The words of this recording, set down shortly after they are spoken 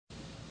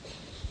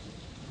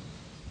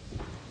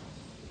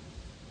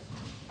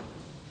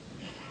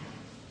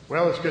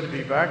Well, it's good to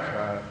be back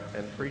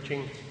and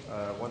preaching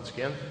once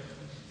again.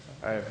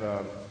 I've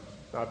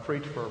not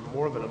preached for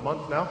more than a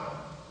month now,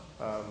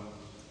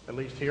 at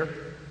least here.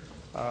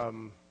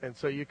 And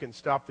so you can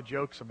stop the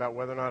jokes about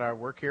whether or not I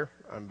work here.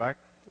 I'm back.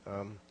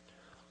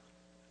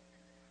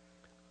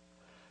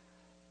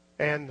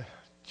 And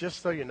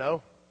just so you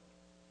know,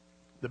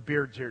 the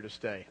beard's here to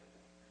stay.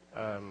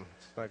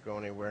 It's not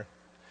going anywhere.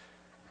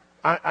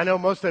 I know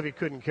most of you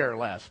couldn't care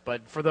less,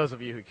 but for those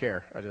of you who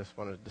care, I just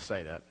wanted to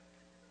say that.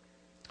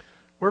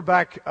 We're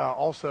back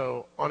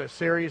also on a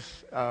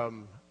series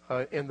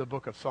in the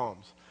book of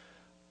Psalms.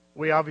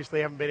 We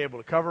obviously haven't been able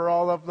to cover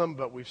all of them,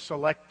 but we've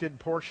selected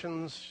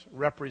portions,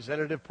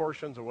 representative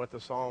portions of what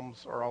the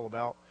Psalms are all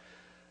about.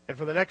 And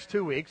for the next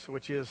 2 weeks,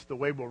 which is the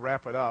way we'll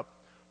wrap it up,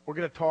 we're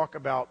going to talk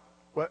about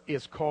what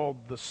is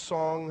called the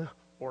Song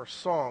or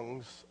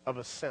Songs of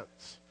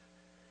Ascents.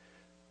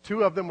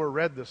 2 of them were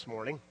read this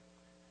morning.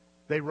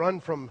 They run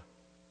from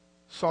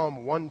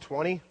Psalm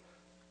 120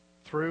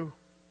 through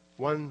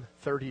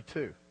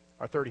 132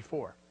 or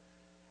 34.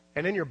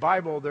 And in your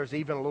Bible, there's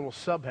even a little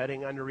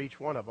subheading under each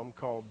one of them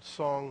called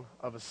Song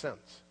of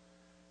Ascents.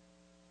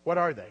 What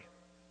are they?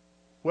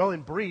 Well,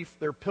 in brief,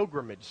 they're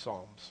pilgrimage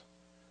psalms.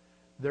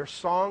 They're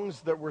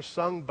songs that were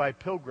sung by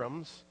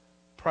pilgrims,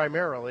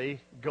 primarily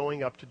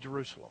going up to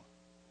Jerusalem.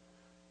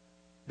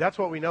 That's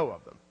what we know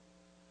of them.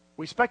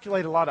 We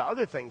speculate a lot of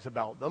other things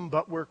about them,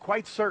 but we're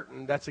quite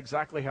certain that's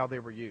exactly how they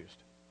were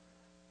used.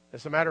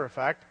 As a matter of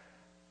fact,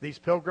 these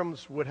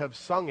pilgrims would have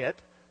sung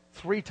it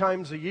 3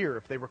 times a year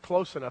if they were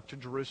close enough to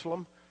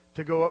Jerusalem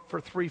to go up for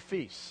 3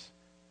 feasts.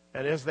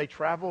 And as they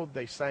traveled,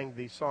 they sang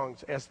these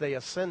songs as they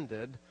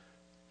ascended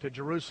to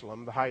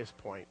Jerusalem, the highest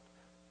point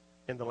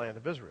in the land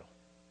of Israel.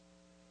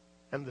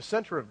 And the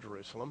center of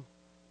Jerusalem,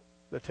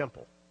 the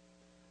temple.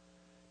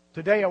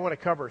 Today I want to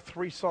cover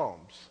 3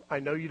 psalms. I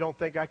know you don't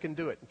think I can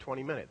do it in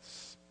 20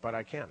 minutes, but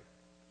I can.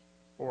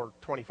 Or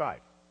 25.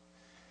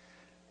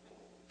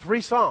 3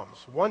 Psalms,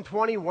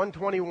 120,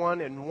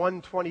 121, and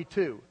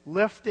 122,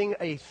 lifting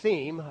a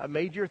theme, a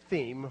major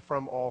theme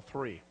from all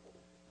 3.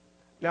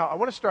 Now, I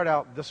want to start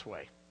out this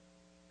way,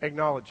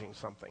 acknowledging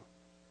something.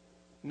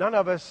 None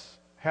of us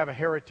have a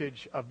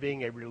heritage of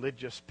being a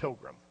religious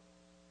pilgrim,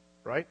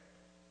 right?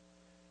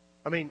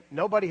 I mean,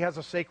 nobody has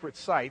a sacred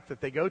site that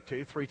they go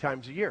to 3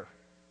 times a year.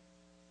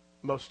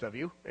 Most of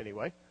you,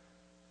 anyway.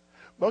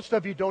 Most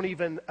of you don't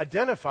even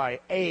identify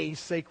a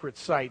sacred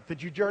site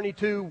that you journey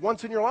to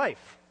once in your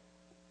life.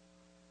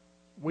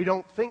 We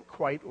don't think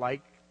quite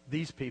like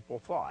these people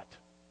thought.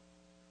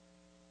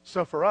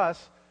 So for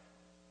us,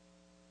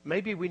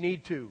 maybe we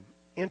need to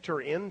enter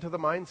into the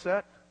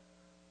mindset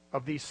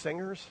of these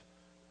singers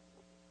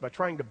by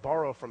trying to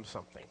borrow from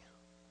something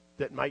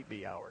that might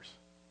be ours.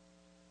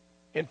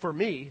 And for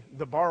me,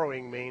 the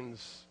borrowing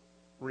means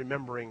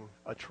remembering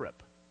a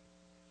trip.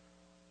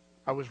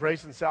 I was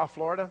raised in South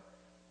Florida,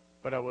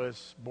 but I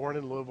was born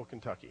in Louisville,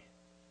 Kentucky.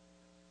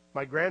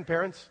 My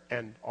grandparents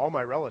and all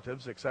my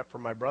relatives, except for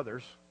my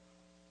brothers,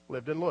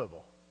 lived in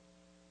Louisville.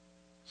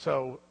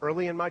 So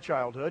early in my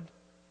childhood,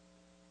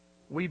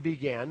 we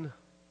began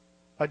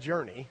a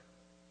journey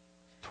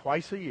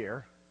twice a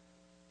year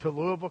to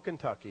Louisville,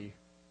 Kentucky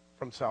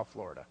from South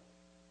Florida.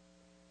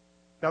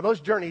 Now those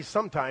journeys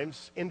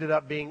sometimes ended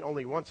up being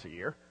only once a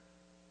year,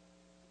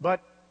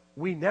 but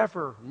we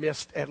never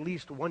missed at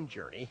least one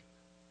journey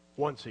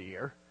once a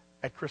year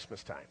at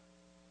Christmas time.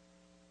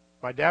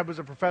 My dad was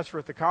a professor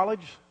at the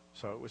college,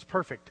 so it was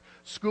perfect.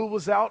 School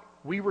was out,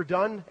 we were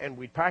done, and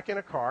we'd pack in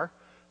a car,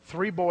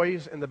 3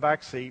 boys in the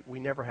back seat. We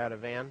never had a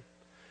van.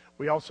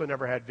 We also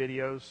never had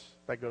videos.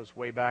 That goes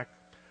way back.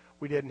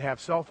 We didn't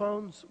have cell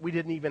phones. We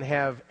didn't even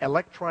have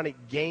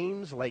electronic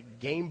games like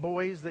Game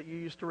Boys that you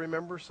used to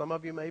remember. Some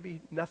of you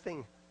maybe.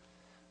 Nothing.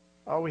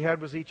 All we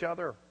had was each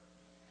other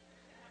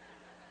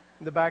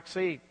in the back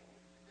seat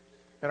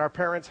and our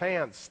parents'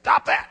 hands.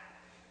 Stop that!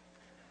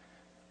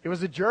 It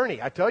was a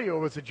journey. I tell you, it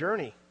was a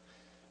journey.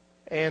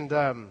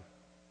 And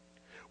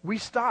we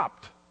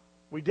stopped.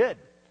 We did.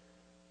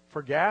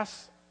 For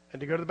gas and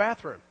to go to the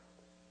bathroom.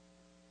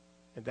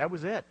 And that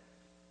was it.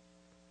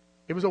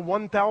 It was a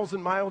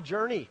 1,000-mile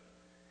journey.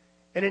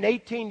 And in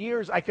 18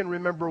 years, I can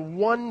remember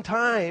one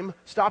time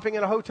stopping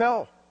in a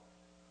hotel.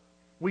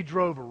 We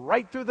drove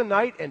right through the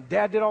night, and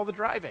Dad did all the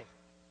driving.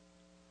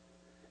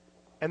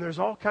 And there's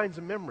all kinds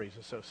of memories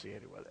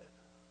associated with it.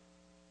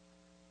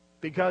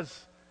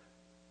 Because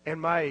in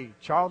my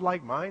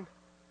childlike mind,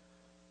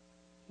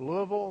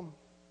 Louisville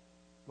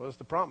was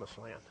the promised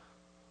land.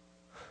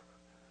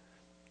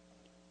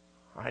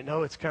 I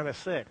know it's kind of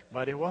sick,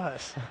 but it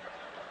was.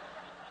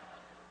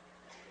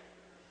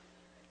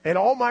 And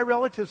all my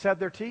relatives had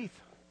their teeth.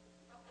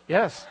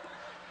 Yes.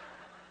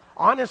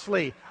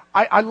 Honestly,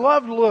 I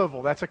loved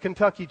Louisville. That's a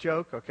Kentucky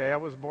joke, okay? I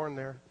was born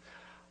there.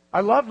 I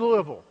loved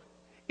Louisville.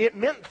 It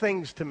meant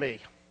things to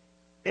me.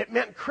 It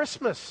meant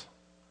Christmas.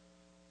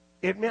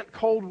 It meant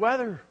cold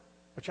weather,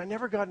 which I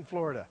never got in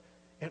Florida.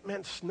 It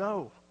meant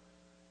snow.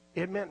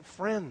 It meant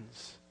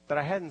friends that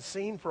I hadn't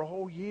seen for a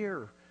whole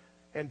year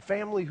and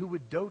family who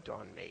would dote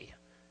on me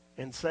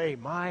and say,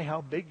 "My,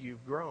 how big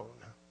you've grown."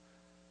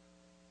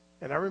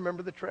 And I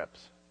remember the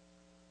trips.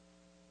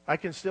 I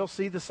can still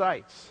see the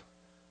sights.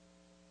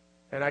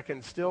 And I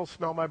can still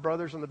smell my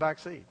brothers in the back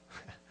seat.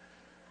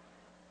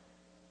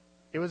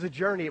 It was a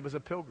journey. It was a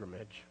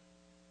pilgrimage.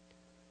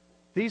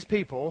 These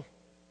people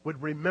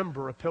would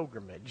remember a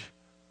pilgrimage.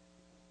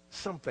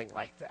 Something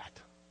like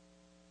that.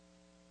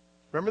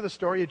 Remember the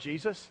story of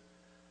Jesus?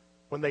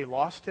 When they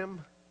lost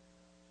him,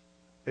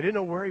 they didn't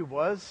know where he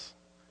was.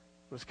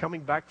 He was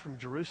coming back from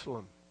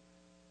Jerusalem.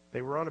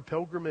 They were on a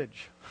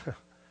pilgrimage.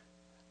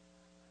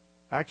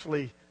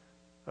 Actually,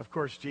 of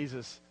course,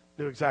 Jesus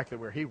knew exactly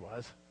where he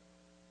was,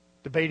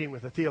 debating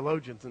with the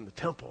theologians in the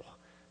temple.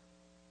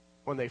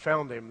 When they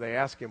found him, they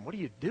asked him, "What are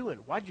you doing?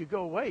 Why'd you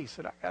go away?" He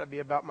said, "I got to be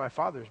about my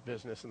Father's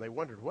business." And they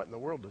wondered, what in the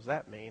world does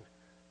that mean?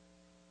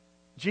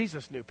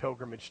 Jesus knew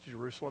pilgrimage to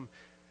Jerusalem,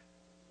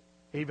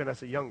 even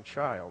as a young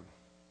child.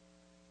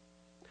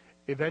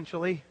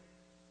 Eventually,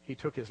 he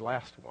took his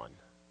last one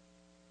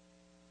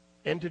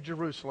into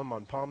Jerusalem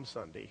on Palm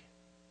Sunday,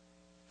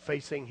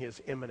 facing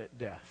his imminent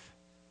death.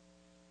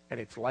 And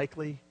it's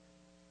likely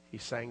he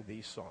sang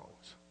these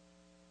songs.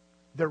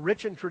 They're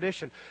rich in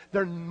tradition.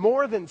 They're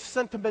more than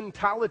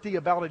sentimentality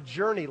about a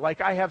journey,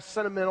 like I have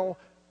sentimental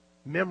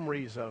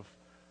memories of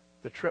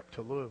the trip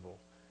to Louisville.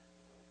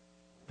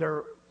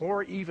 They're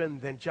more even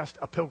than just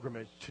a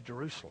pilgrimage to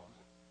Jerusalem.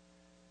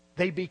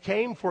 They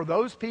became for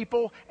those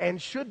people,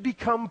 and should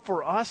become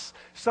for us,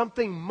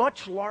 something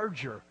much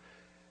larger.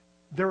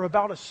 They're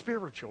about a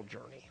spiritual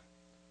journey,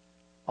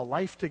 a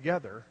life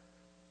together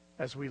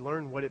as we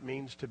learn what it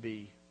means to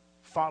be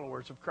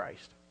followers of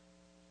Christ.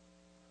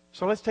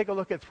 So let's take a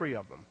look at 3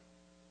 of them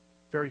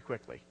very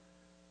quickly.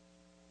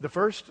 The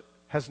first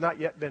has not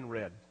yet been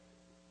read,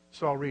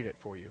 so I'll read it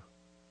for you.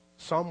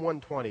 Psalm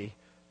 120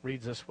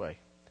 reads this way.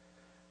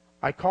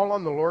 I call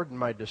on the Lord in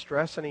my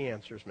distress, and he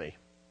answers me.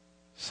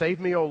 Save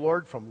me, O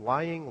Lord, from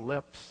lying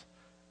lips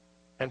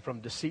and from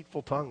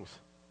deceitful tongues.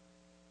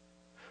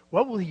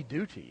 What will he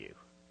do to you?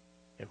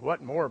 And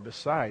what more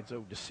besides,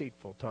 O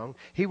deceitful tongue?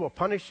 He will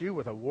punish you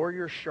with a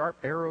warrior's sharp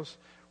arrows,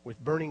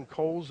 with burning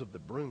coals of the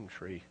broom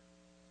tree.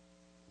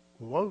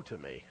 Woe to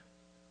me,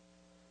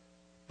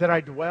 that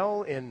I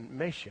dwell in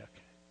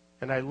Meshech,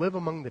 and I live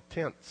among the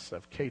tents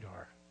of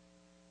Kedar.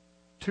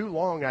 Too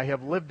long I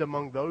have lived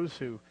among those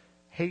who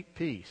hate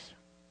peace.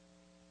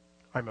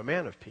 I'm a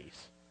man of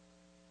peace,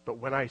 but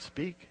when I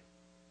speak,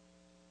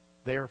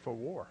 they are for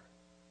war.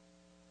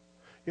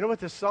 You know what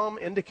this psalm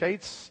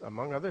indicates,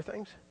 among other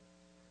things?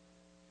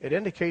 It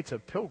indicates a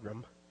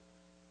pilgrim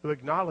who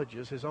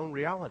acknowledges his own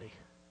reality.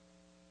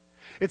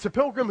 It's a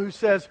pilgrim who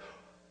says,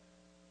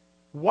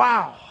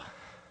 wow,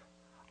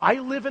 I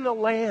live in a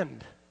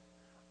land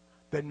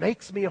that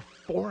makes me a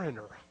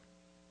foreigner.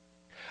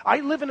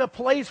 I live in a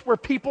place where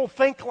people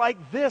think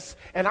like this,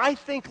 and I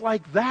think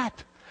like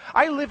that.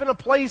 I live in a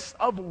place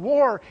of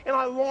war, and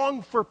I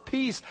long for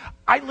peace.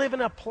 I live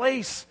in a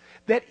place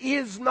that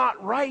is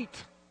not right,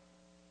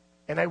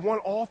 and I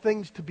want all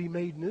things to be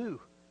made new.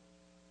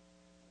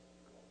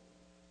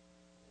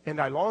 And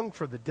I long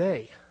for the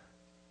day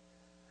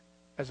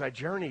as I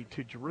journey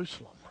to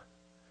Jerusalem,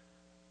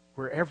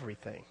 where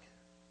everything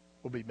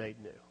will be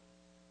made new.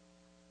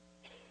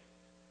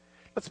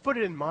 Let's put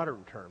it in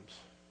modern terms.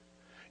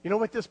 You know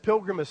what this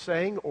pilgrim is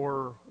saying,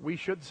 or we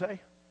should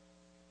say?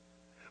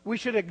 We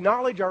should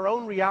acknowledge our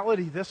own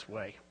reality this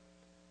way.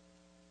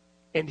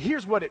 And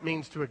here's what it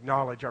means to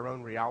acknowledge our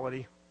own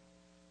reality.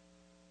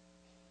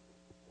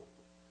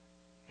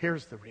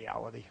 Here's the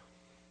reality.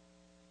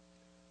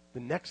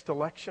 The next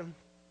election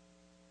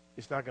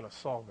is not going to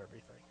solve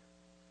everything.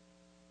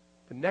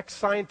 The next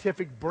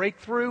scientific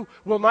breakthrough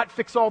will not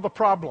fix all the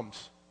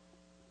problems.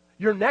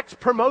 Your next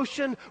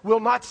promotion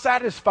will not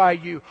satisfy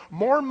you.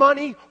 More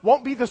money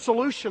won't be the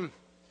solution,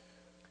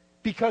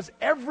 because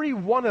every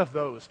one of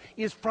those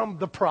is from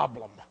the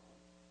problem.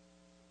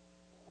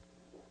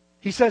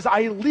 He says,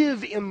 I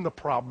live in the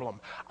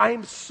problem.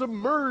 I'm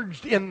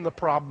submerged in the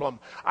problem.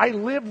 I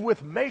live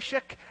with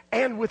Meshech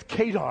and with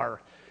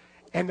Kedar,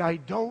 and I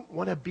don't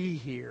want to be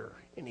here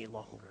any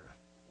longer.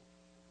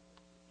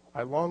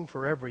 I long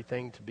for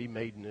everything to be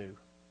made new.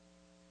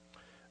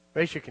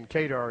 Meshech and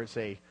Kedar is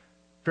a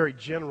very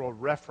general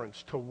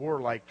reference to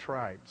warlike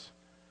tribes.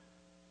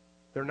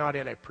 They're not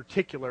in a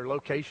particular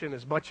location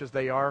as much as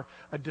they are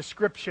a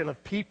description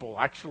of people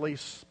actually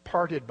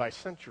parted by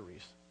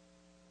centuries.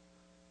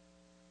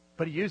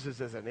 But he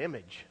uses as an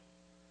image.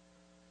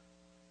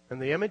 And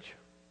the image?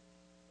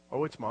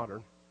 Oh, it's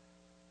modern.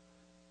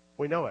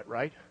 We know it,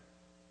 right?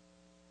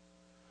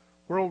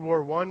 World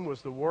War I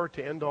was the war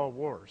to end all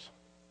wars.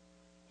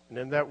 And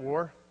in that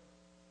war,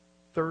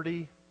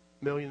 30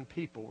 million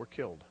people were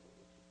killed.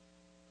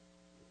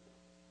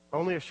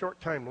 Only a short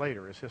time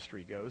later, as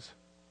history goes,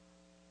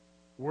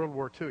 World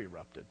War II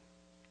erupted.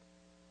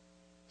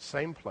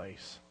 Same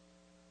place,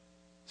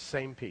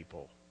 same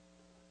people.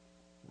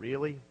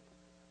 Really,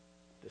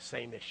 the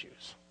same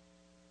issues.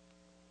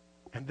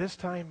 And this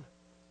time,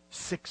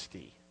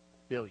 60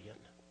 billion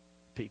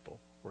people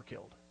were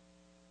killed.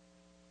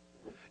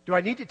 Do I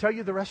need to tell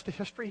you the rest of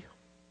history?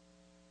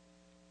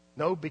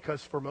 No,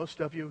 because for most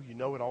of you, you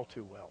know it all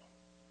too well.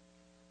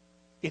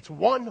 It's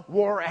one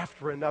war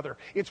after another.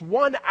 It's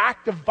one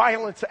act of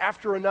violence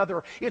after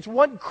another. It's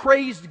one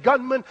crazed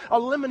gunman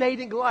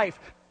eliminating life,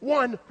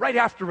 one right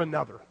after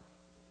another.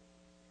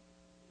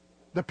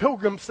 The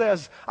pilgrim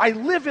says, I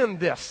live in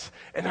this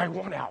and I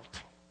want out.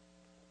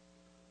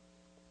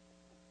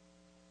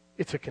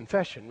 It's a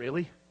confession,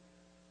 really,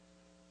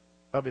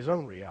 of his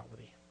own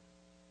reality.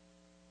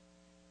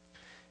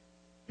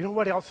 You know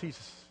what else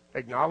he's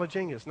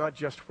acknowledging is not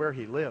just where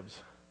he lives.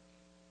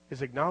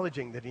 He's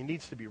acknowledging that he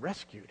needs to be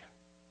rescued.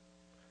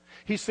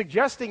 He's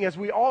suggesting, as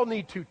we all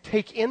need to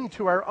take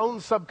into our own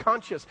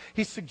subconscious,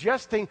 he's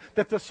suggesting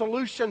that the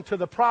solution to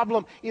the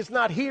problem is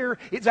not here,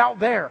 it's out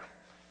there.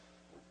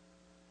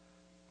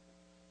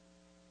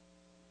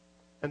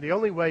 And the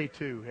only way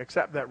to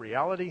accept that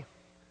reality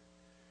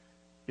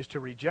is to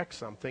reject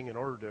something in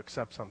order to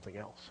accept something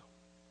else.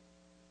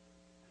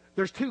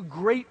 There's two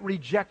great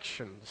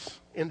rejections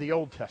in the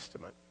Old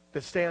Testament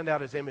that stand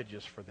out as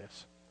images for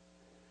this.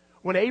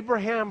 When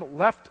Abraham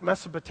left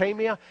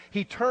Mesopotamia,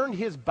 he turned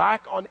his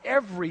back on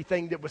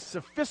everything that was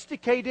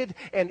sophisticated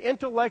and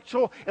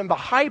intellectual and the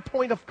high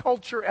point of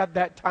culture at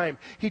that time.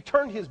 He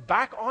turned his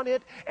back on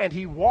it and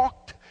he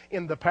walked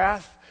in the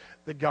path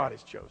that God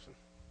has chosen.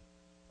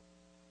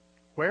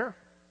 Where?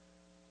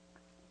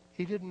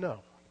 He didn't know.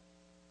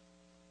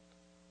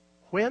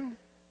 When?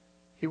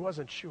 He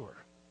wasn't sure.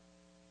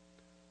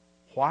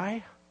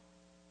 Why?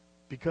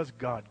 Because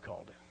God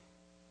called him.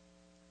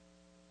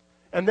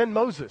 And then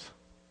Moses.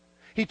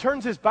 He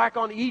turns his back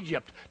on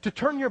Egypt. To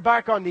turn your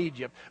back on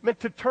Egypt meant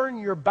to turn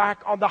your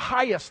back on the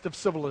highest of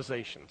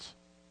civilizations.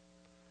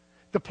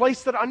 The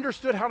place that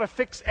understood how to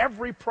fix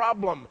every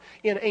problem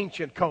in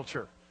ancient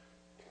culture.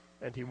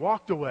 And he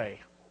walked away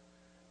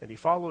and he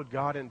followed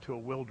God into a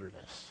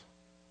wilderness.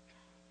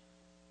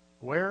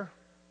 Where?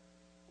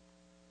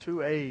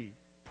 To a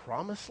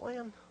promised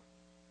land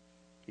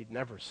he'd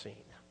never seen.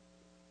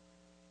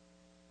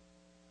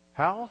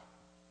 How?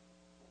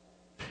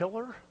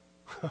 Pillar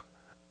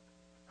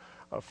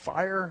of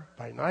fire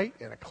by night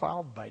and a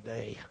cloud by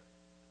day.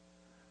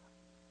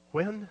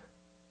 When?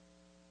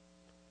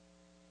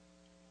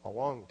 A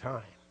long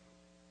time.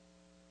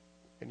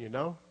 And you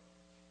know,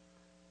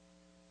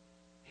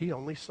 he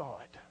only saw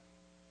it.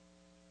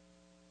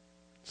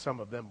 Some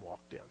of them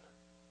walked in.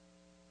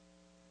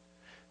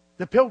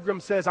 The pilgrim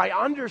says, I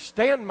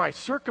understand my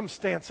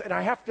circumstance and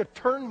I have to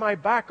turn my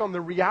back on the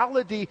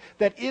reality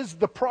that is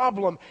the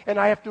problem, and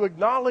I have to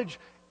acknowledge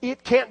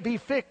it can't be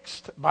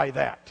fixed by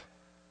that.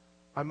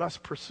 I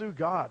must pursue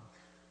God.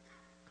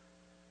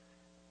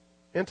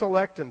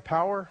 Intellect and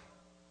power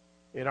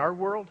in our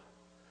world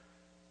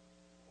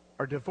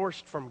are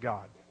divorced from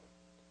God,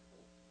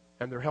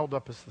 and they're held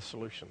up as the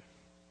solution.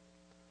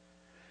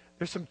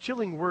 There's some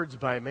chilling words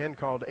by a man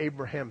called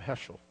Abraham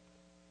Heschel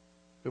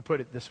who put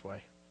it this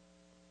way.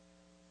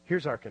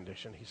 Here's our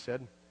condition, he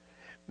said.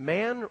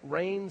 Man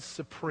reigns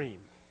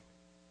supreme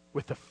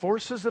with the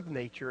forces of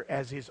nature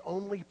as his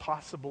only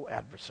possible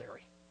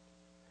adversary.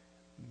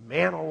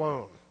 Man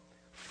alone,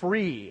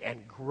 free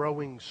and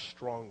growing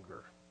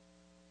stronger.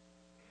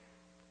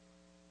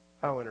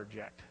 I'll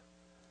interject.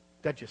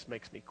 That just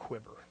makes me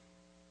quiver.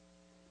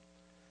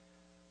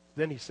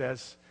 Then he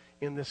says,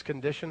 in this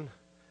condition,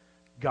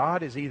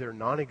 God is either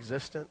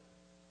non-existent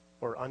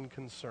or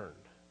unconcerned,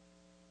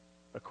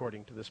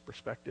 according to this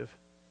perspective.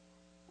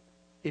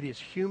 It is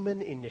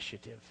human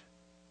initiative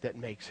that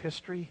makes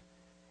history,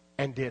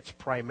 and it's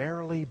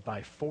primarily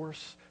by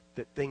force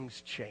that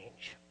things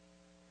change.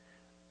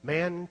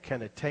 Man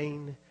can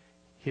attain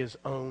his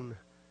own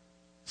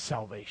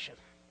salvation.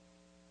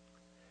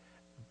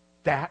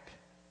 That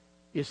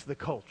is the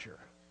culture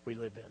we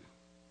live in.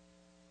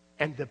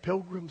 And the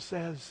pilgrim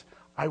says,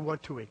 I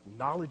want to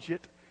acknowledge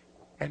it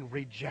and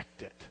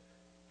reject it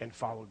and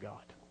follow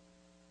God.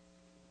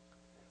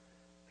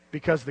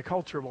 Because the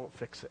culture won't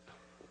fix it.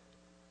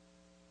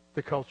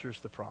 The culture's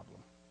the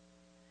problem.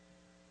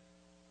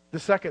 The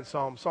second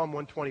psalm, Psalm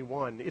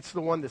 121, it's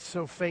the one that's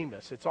so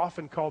famous. It's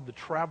often called the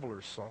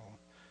traveler's psalm.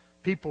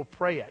 People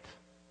pray it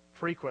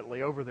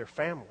frequently over their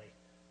family.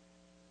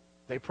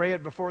 They pray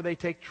it before they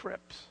take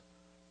trips.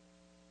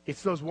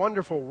 It's those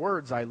wonderful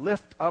words, I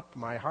lift up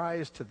my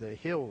eyes to the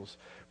hills.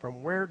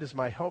 From where does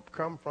my help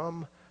come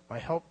from? My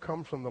help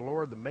comes from the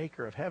Lord, the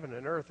maker of heaven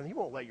and earth. And he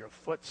won't let your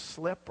foot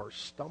slip or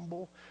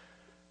stumble.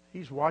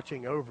 He's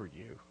watching over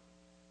you,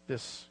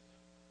 this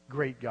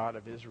great God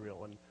of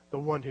Israel, and the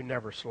one who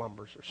never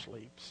slumbers or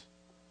sleeps.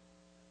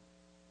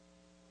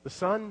 The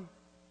sun,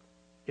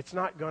 it's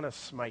not going to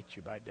smite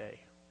you by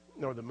day,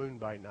 nor the moon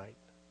by night.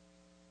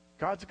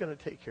 God's going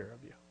to take care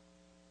of you.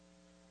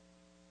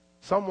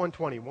 Psalm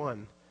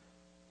 121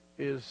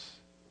 is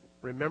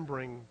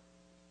remembering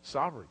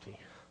sovereignty.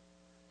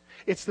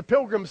 It's the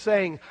pilgrim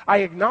saying, I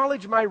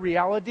acknowledge my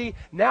reality.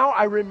 Now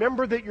I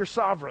remember that you're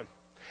sovereign.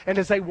 And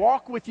as I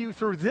walk with you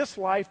through this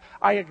life,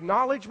 I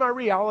acknowledge my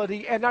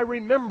reality and I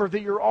remember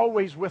that you're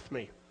always with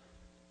me.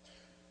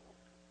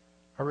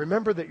 I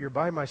remember that you're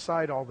by my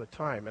side all the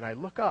time. And I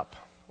look up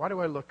Why do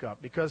I look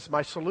up? Because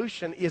my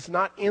solution is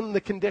not in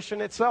the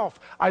condition itself.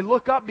 I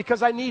look up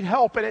because I need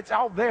help, and it's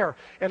out there.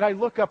 And I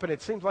look up, and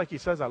it seems like he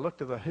says, I look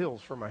to the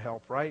hills for my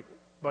help, right?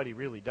 But he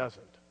really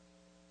doesn't.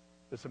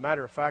 As a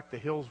matter of fact, the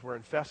hills were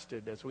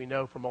infested, as we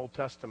know from Old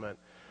Testament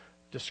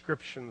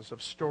descriptions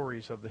of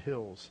stories of the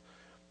hills,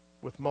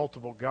 with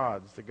multiple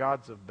gods, the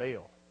gods of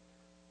Baal,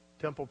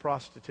 temple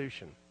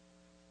prostitution,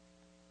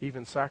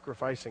 even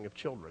sacrificing of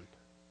children.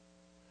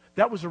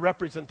 That was a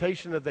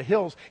representation of the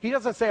hills. He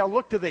doesn't say, I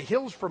look to the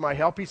hills for my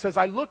help. He says,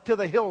 I look to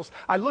the hills.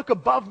 I look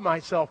above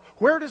myself.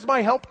 Where does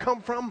my help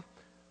come from?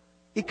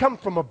 It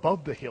comes from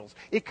above the hills.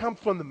 It comes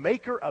from the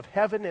maker of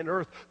heaven and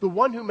earth, the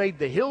one who made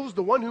the hills,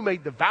 the one who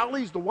made the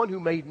valleys, the one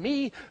who made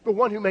me, the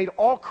one who made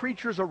all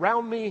creatures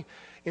around me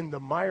in the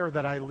mire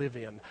that I live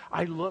in.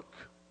 I look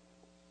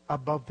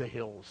above the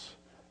hills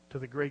to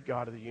the great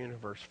God of the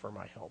universe for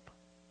my help.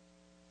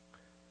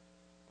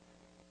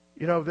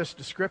 You know, this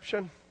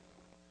description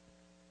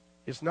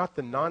is not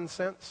the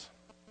nonsense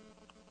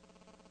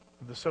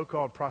of the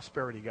so-called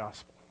prosperity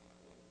gospel.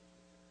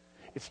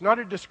 It's not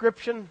a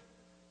description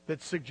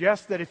that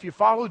suggests that if you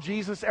follow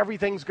Jesus,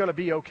 everything's going to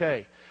be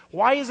okay.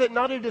 Why is it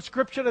not a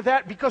description of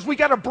that? Because we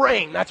got a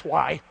brain, that's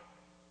why.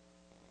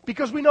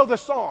 Because we know the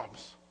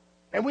Psalms.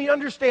 And we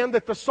understand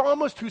that the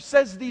psalmist who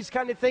says these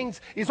kind of things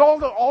is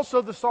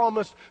also the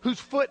psalmist whose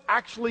foot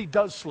actually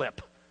does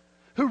slip,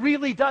 who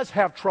really does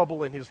have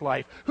trouble in his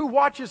life, who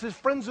watches his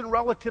friends and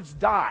relatives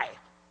die.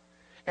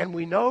 And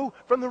we know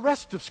from the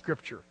rest of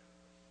Scripture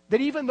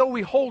that even though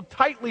we hold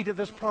tightly to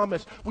this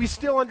promise, we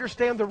still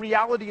understand the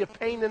reality of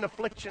pain and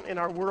affliction in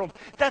our world.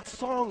 That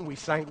song we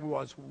sang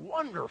was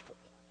wonderful.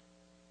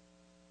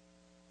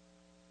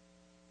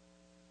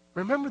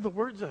 Remember the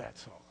words of that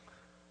song.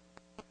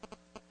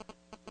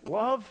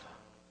 Love,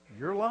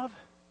 your love,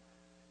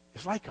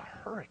 is like a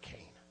hurricane.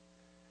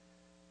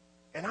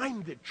 And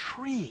I'm the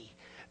tree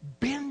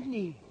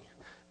bending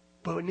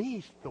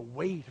beneath the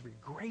weight of your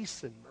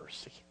grace and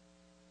mercy.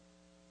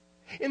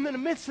 In the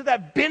midst of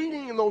that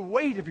bending and the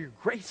weight of your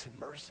grace and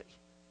mercy,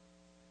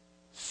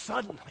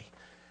 suddenly,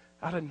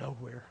 out of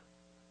nowhere,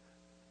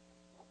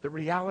 the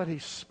reality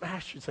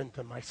smashes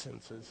into my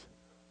senses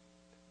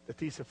that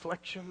these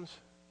afflictions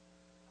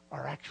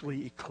are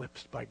actually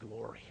eclipsed by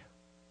glory.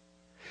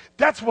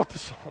 That's what the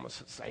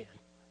psalmist is saying.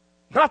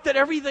 Not that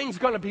everything's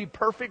going to be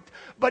perfect,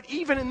 but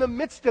even in the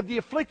midst of the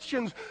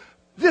afflictions,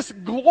 this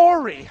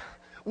glory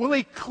will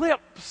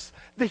eclipse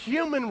the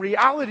human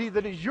reality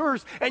that is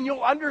yours, and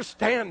you'll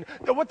understand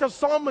that what the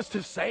psalmist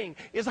is saying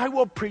is, I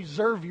will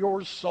preserve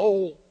your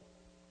soul.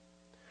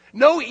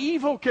 No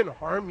evil can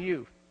harm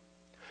you.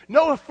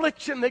 No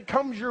affliction that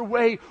comes your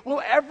way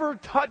will ever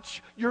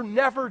touch your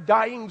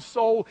never-dying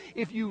soul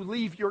if you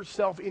leave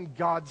yourself in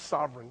God's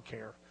sovereign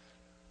care.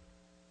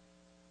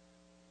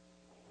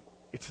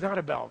 It's not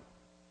about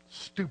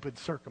stupid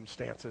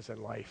circumstances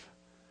in life.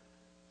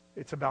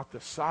 It's about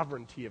the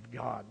sovereignty of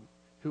God,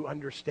 who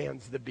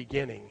understands the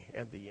beginning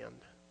and the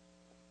end.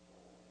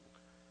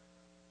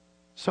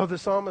 So the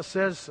psalmist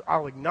says,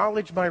 I'll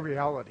acknowledge my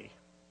reality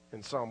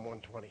in Psalm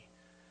 120.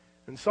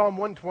 In Psalm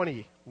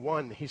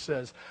 121, he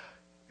says,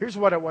 here's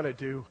what I want to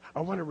do.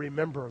 I want to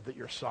remember that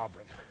you're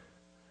sovereign,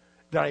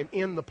 that I'm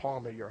in the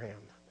palm of your hand.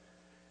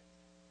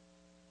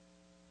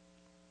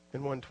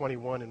 In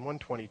 121 and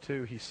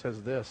 122, he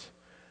says this,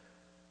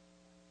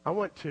 I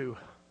want to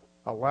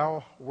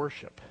allow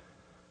worship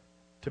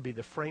to be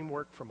the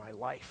framework for my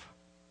life.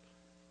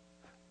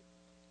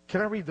 Can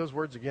I read those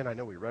words again? I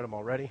know we read them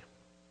already.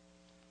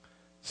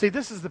 See,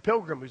 this is the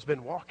pilgrim who's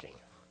been walking.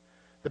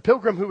 The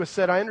pilgrim who has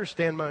said, I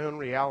understand my own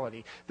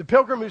reality. The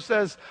pilgrim who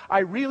says, I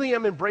really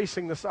am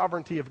embracing the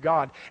sovereignty of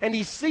God. And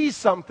he sees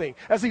something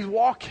as he's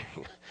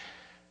walking.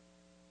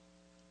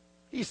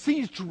 He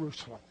sees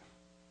Jerusalem.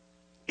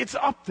 It's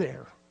up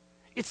there.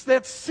 It's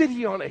that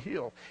city on a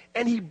hill.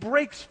 And he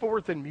breaks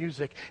forth in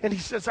music. And he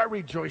says, I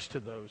rejoice to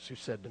those who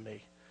said to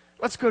me,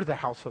 let's go to the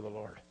house of the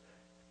Lord.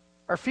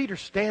 Our feet are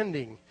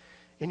standing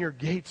in your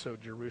gates, O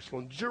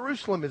Jerusalem.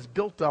 Jerusalem is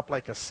built up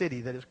like a city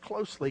that is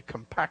closely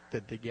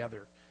compacted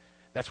together.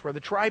 That's where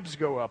the tribes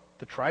go up,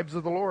 the tribes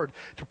of the Lord,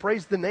 to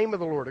praise the name of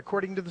the Lord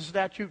according to the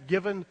statute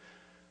given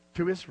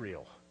to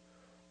Israel.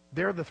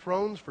 There the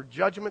thrones for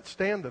judgment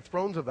stand, the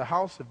thrones of the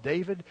house of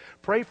David.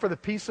 Pray for the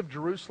peace of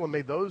Jerusalem.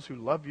 May those who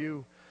love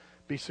you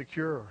be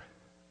secure.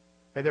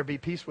 May there be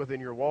peace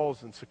within your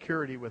walls and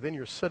security within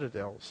your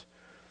citadels.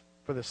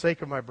 For the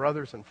sake of my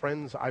brothers and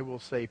friends, I will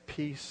say,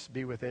 peace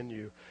be within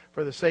you.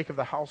 For the sake of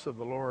the house of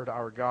the Lord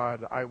our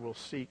God, I will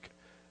seek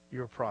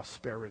your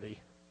prosperity.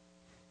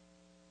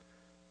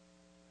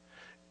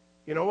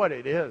 You know what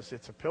it is?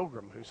 It's a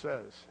pilgrim who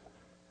says,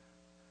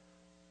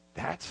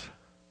 that's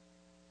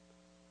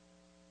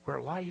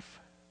where life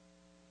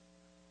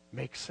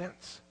makes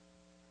sense.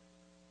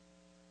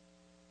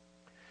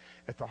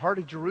 At the heart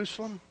of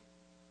Jerusalem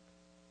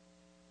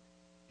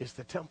is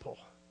the temple.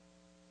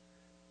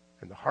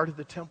 And the heart of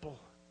the temple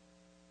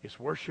is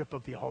worship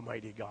of the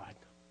Almighty God.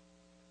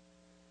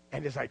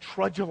 And as I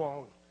trudge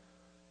along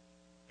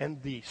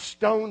and the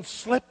stones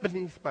slip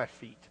beneath my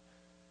feet,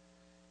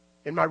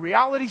 and my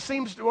reality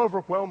seems to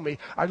overwhelm me,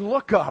 I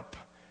look up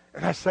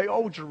and I say,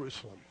 oh,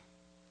 Jerusalem,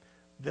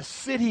 the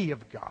city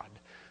of God,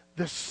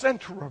 the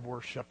center of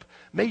worship,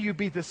 may you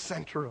be the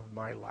center of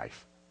my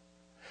life.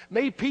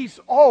 May peace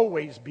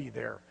always be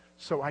there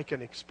so I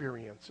can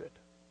experience it.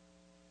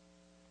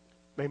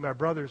 May my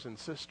brothers and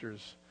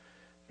sisters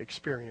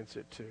experience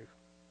it too.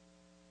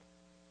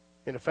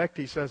 In effect,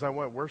 he says, I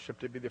want worship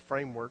to be the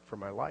framework for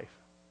my life.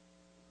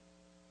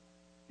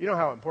 You know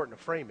how important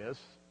a frame is,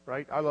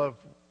 right? I love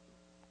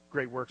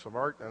great works of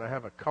art, and I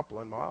have a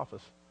couple in my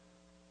office.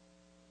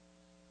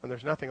 And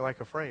there's nothing like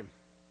a frame.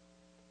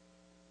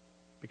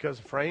 Because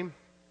a frame,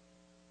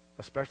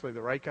 especially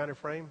the right kind of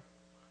frame,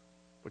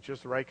 with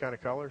just the right kind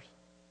of colors,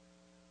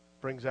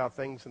 brings out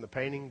things in the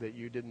painting that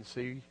you didn't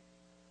see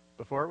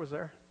before it was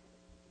there.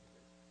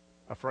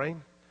 A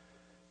frame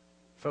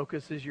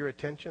focuses your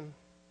attention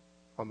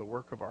on the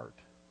work of art.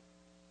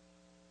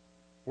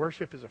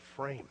 Worship is a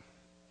frame.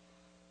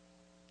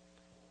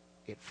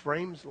 It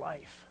frames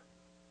life.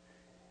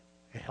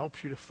 It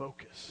helps you to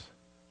focus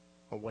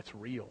on what's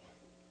real.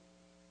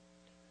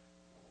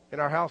 In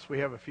our house, we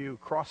have a few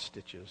cross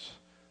stitches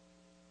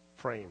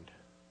framed.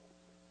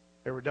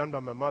 They were done by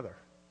my mother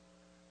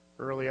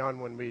early on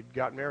when we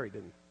got married.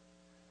 And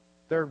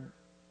they're,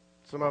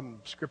 some of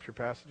them, scripture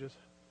passages.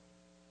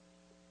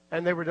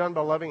 And they were done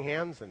by loving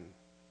hands, and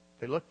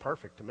they look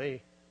perfect to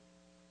me.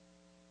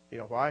 You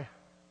know why?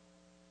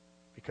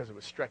 Because it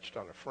was stretched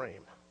on a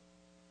frame.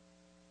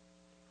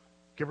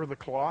 Give her the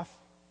cloth,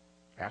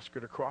 ask her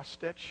to cross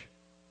stitch.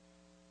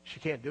 She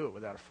can't do it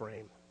without a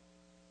frame.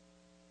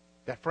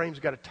 That frame's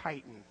got to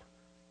tighten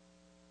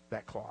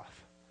that cloth.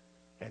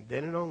 And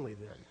then and only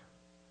then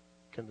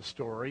can the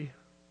story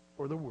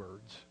or the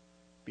words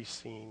be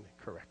seen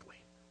correctly.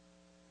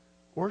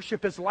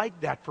 Worship is like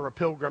that for a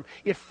pilgrim.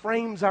 It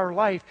frames our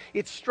life.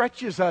 It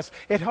stretches us.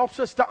 It helps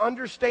us to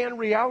understand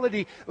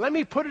reality. Let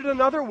me put it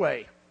another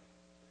way.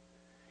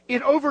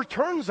 It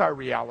overturns our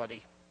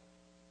reality.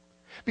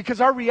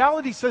 Because our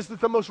reality says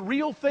that the most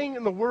real thing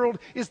in the world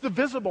is the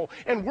visible.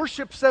 And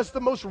worship says the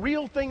most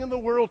real thing in the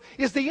world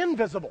is the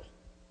invisible.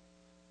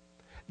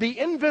 The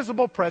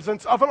invisible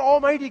presence of an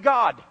almighty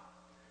God.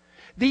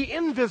 The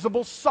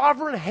invisible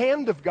sovereign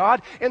hand of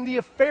God and the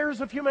affairs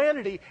of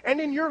humanity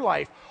and in your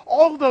life.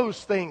 All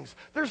those things,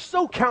 they're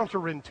so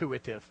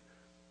counterintuitive.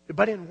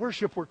 But in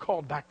worship, we're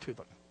called back to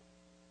them.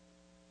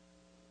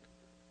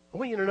 I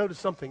want you to notice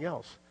something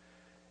else.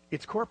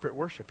 It's corporate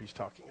worship he's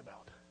talking about.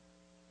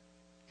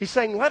 He's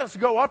saying, let us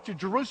go up to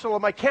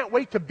Jerusalem. I can't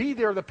wait to be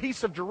there, the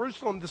peace of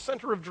Jerusalem, the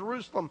center of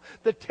Jerusalem,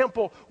 the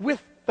temple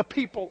with the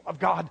people of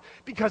God.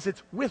 Because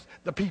it's with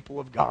the people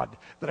of God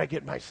that I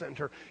get my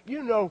center.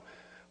 You know,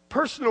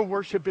 personal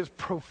worship is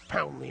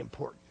profoundly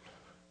important.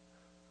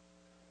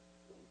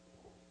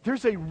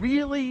 There's a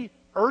really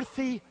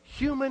earthy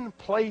human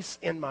place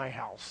in my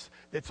house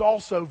that's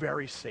also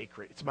very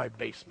sacred. It's my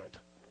basement.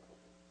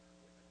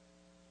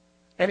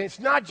 And it's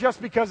not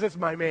just because it's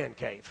my man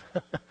cave.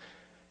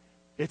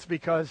 It's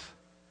because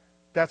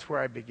that's where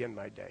I begin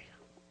my day.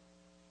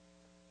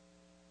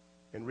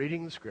 In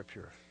reading the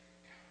scripture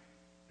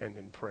and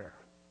in prayer.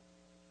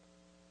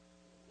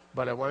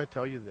 But I want to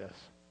tell you this.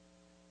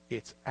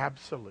 It's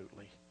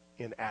absolutely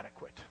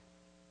inadequate.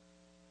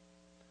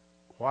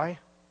 Why?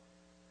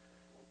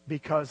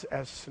 Because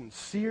as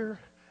sincere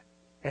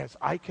as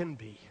I can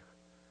be,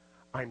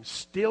 I'm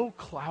still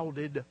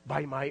clouded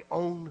by my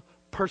own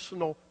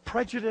personal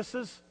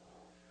prejudices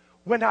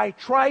when I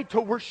try to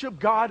worship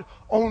God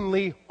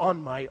only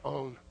on my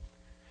own.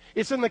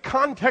 It's in the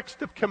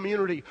context of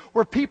community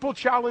where people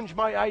challenge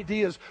my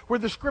ideas, where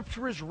the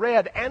scripture is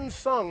read and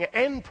sung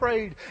and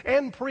prayed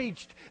and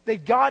preached,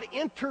 that God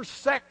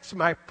intersects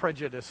my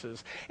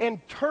prejudices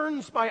and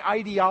turns my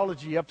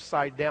ideology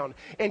upside down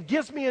and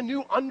gives me a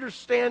new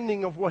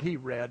understanding of what he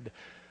read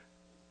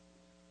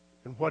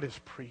and what is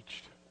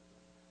preached.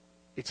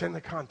 It's in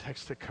the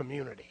context of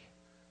community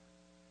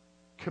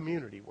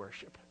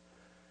worship,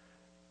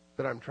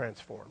 that I'm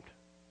transformed.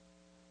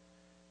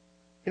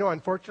 You know,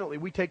 unfortunately,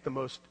 we take the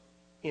most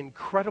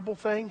incredible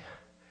thing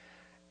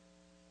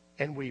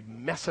and we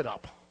mess it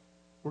up.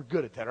 We're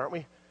good at that, aren't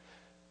we?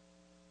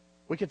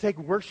 We can take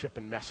worship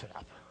and mess it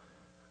up.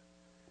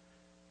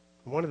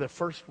 One of the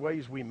first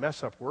ways we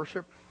mess up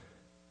worship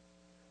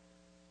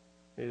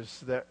is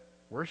that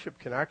worship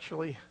can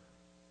actually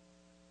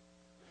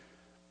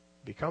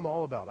become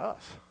all about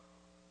us.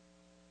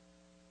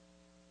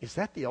 Is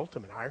that the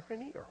ultimate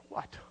irony or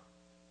what?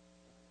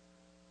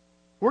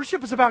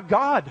 Worship is about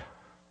God,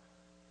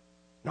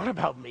 not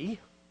about me.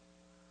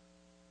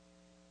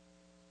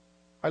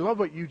 I love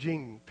what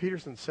Eugene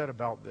Peterson said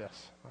about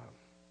this.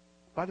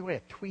 By the way,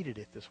 I tweeted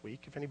it this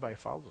week, if anybody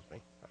follows me.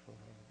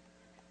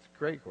 It's a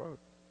great quote.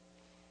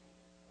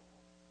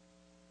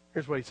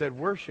 Here's what he said.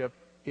 Worship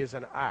is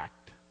an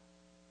act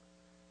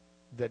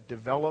that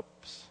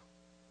develops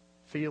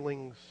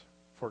feelings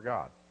for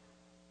God.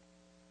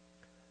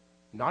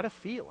 Not a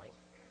feeling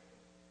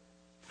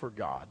for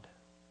God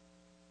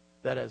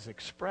that is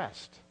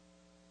expressed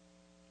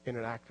in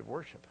an act of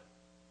worship.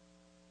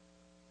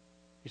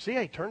 You see,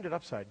 I turned it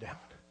upside down.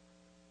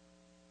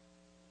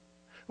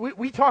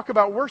 We talk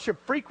about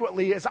worship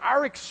frequently as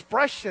our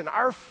expression,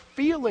 our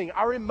feeling,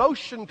 our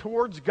emotion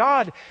towards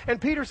God. And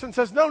Peterson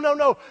says,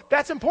 no,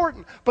 that's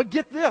important. But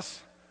get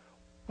this.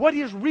 What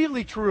is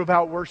really true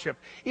about worship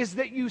is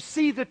that you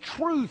see the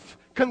truth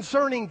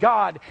concerning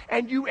God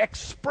and you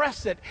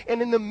express it.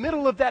 And in the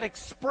middle of that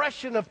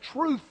expression of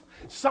truth,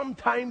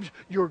 sometimes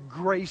you're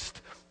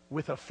graced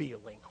with a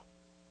feeling.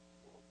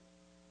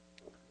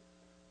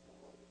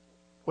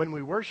 When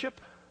we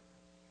worship,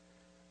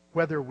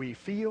 whether we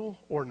feel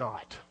or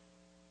not,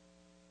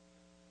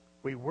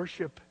 we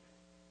worship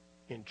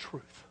in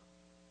truth.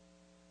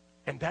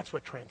 And that's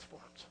what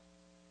transforms,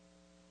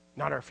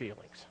 not our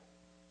feelings.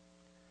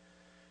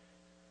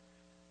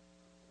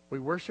 We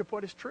worship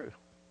what is true.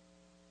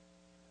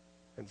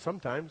 And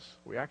sometimes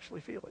we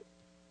actually feel it.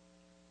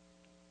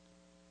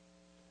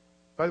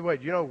 By the way,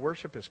 do you know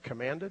worship is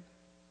commanded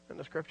in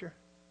the Scripture?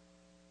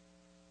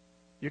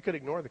 You could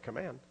ignore the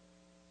command,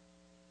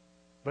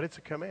 but it's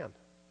a command.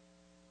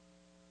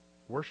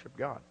 Worship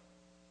God.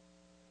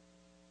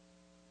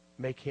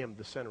 Make Him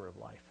the center of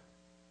life.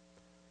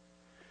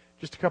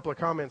 Just a couple of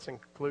comments in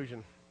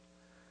conclusion.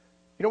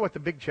 You know what the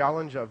big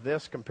challenge of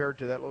this compared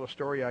to that little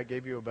story I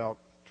gave you about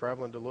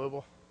traveling to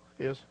Louisville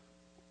is?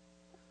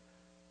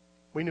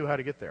 We knew how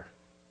to get there.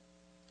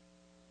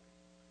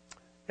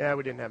 Yeah,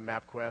 we didn't have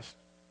MapQuest,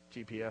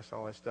 GPS,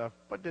 all that stuff,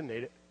 but didn't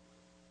need it.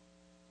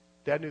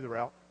 Dad knew the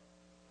route.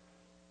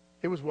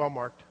 It was well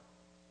marked.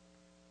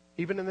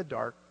 Even in the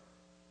dark,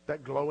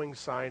 that glowing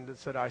sign that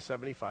said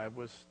I-75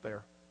 was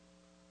there.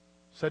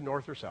 Said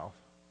north or south.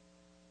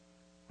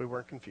 We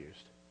weren't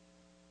confused.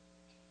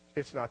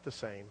 It's not the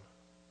same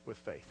with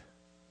faith.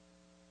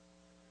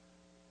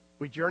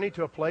 We journey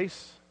to a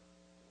place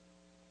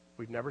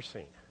we've never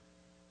seen.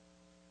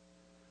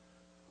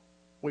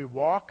 We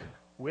walk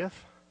with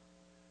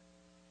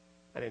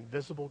an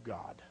invisible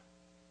God.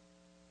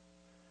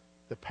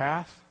 The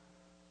path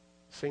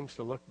seems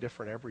to look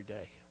different every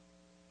day.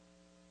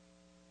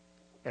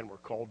 And we're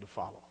called to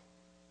follow.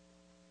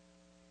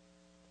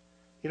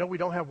 You know, we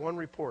don't have one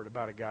report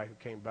about a guy who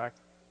came back.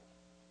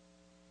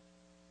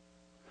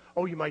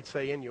 Oh, you might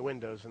say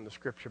innuendos in the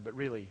Scripture, but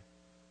really,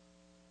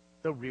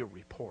 no real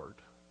report.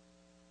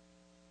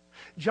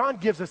 John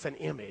gives us an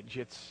image.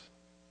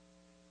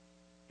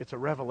 It's a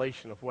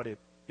revelation of what it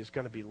is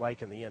going to be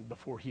like in the end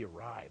before he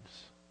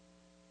arrives.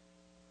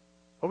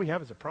 What we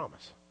have is a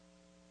promise.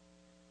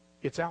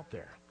 It's out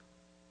there.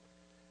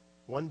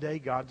 One day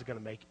God's going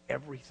to make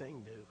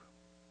everything new.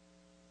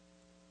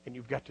 And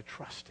you've got to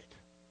trust it.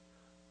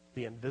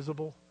 The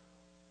invisible,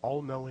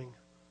 all-knowing,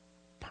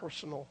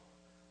 personal,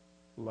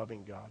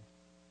 loving God.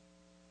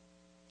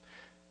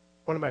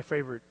 One of my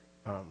favorite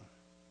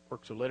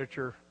works of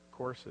literature, of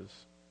course, is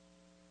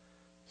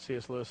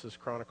C.S. Lewis's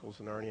Chronicles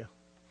of Narnia.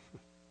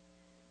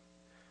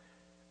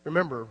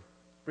 Remember,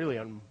 really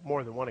on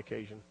more than one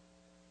occasion,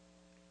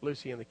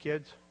 Lucy and the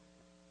kids,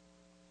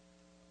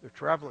 they're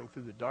traveling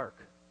through the dark.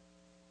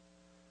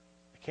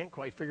 They can't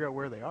quite figure out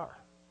where they are.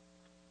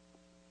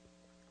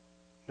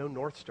 No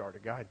North Star to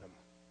guide them.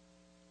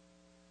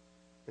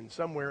 And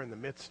somewhere in the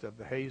midst of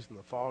the haze and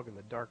the fog and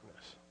the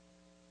darkness,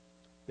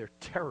 they're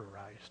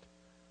terrorized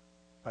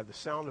by the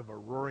sound of a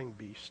roaring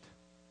beast,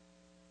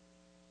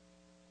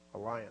 a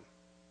lion.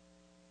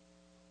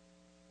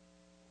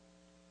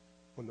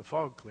 When the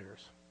fog clears,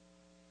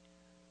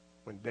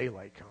 when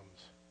daylight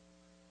comes,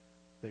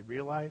 they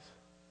realize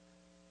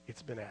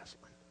it's been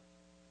Aslan.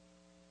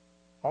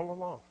 All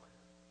along.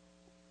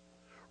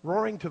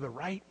 Roaring to the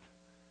right,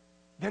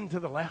 then to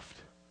the left,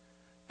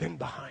 then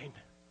behind,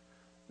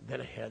 then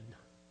ahead.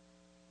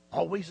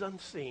 Always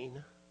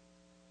unseen,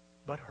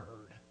 but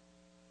heard,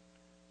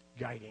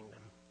 guiding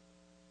them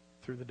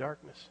through the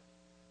darkness.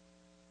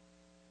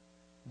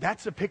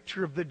 That's a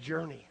picture of the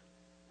journey.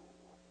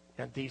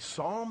 And these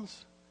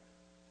Psalms,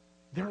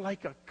 they're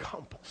like a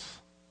compass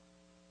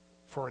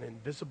for an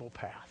invisible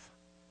path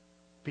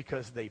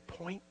because they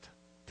point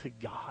to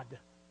God.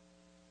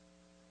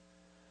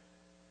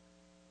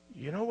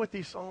 You know what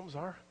these Psalms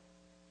are?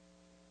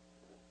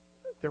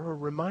 They're a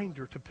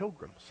reminder to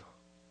pilgrims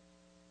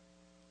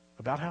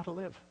about how to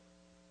live.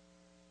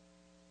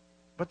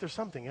 But there's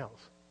something else.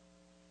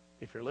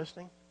 If you're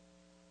listening,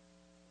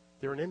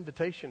 they're an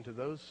invitation to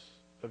those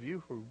of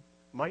you who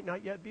might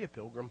not yet be a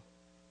pilgrim.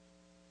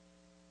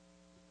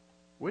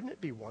 Wouldn't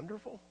it be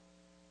wonderful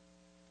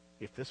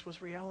if this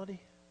was reality?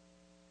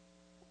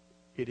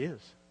 It is.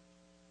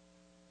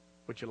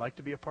 Would you like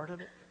to be a part of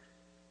it?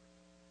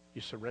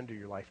 You surrender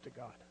your life to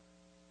God.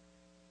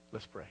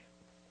 Let's pray.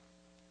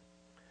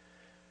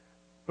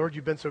 Lord,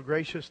 you've been so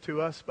gracious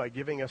to us by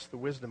giving us the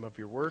wisdom of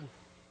your word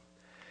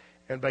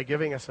and by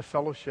giving us a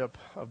fellowship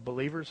of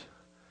believers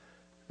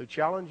who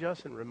challenge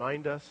us and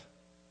remind us,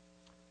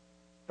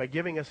 by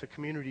giving us a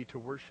community to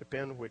worship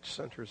in which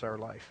centers our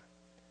life.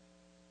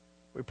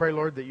 We pray,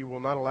 Lord, that you will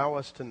not allow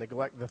us to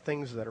neglect the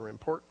things that are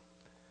important.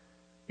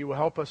 You will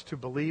help us to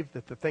believe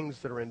that the things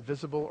that are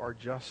invisible are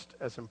just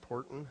as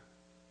important,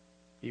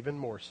 even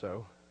more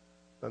so,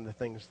 than the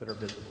things that are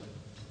visible.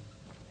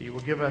 You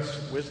will give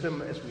us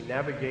wisdom as we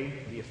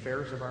navigate the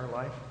affairs of our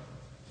life.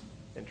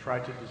 and try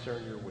to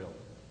discern your will.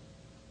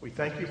 We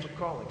thank you for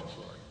calling us,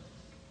 Lord.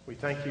 We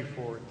thank you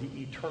for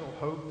the eternal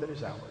hope that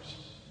is ours.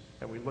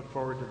 And we look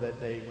forward to that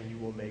day when you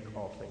will make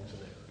all things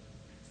anew.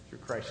 Through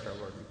Christ our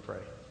Lord we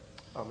pray.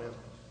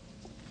 Amen.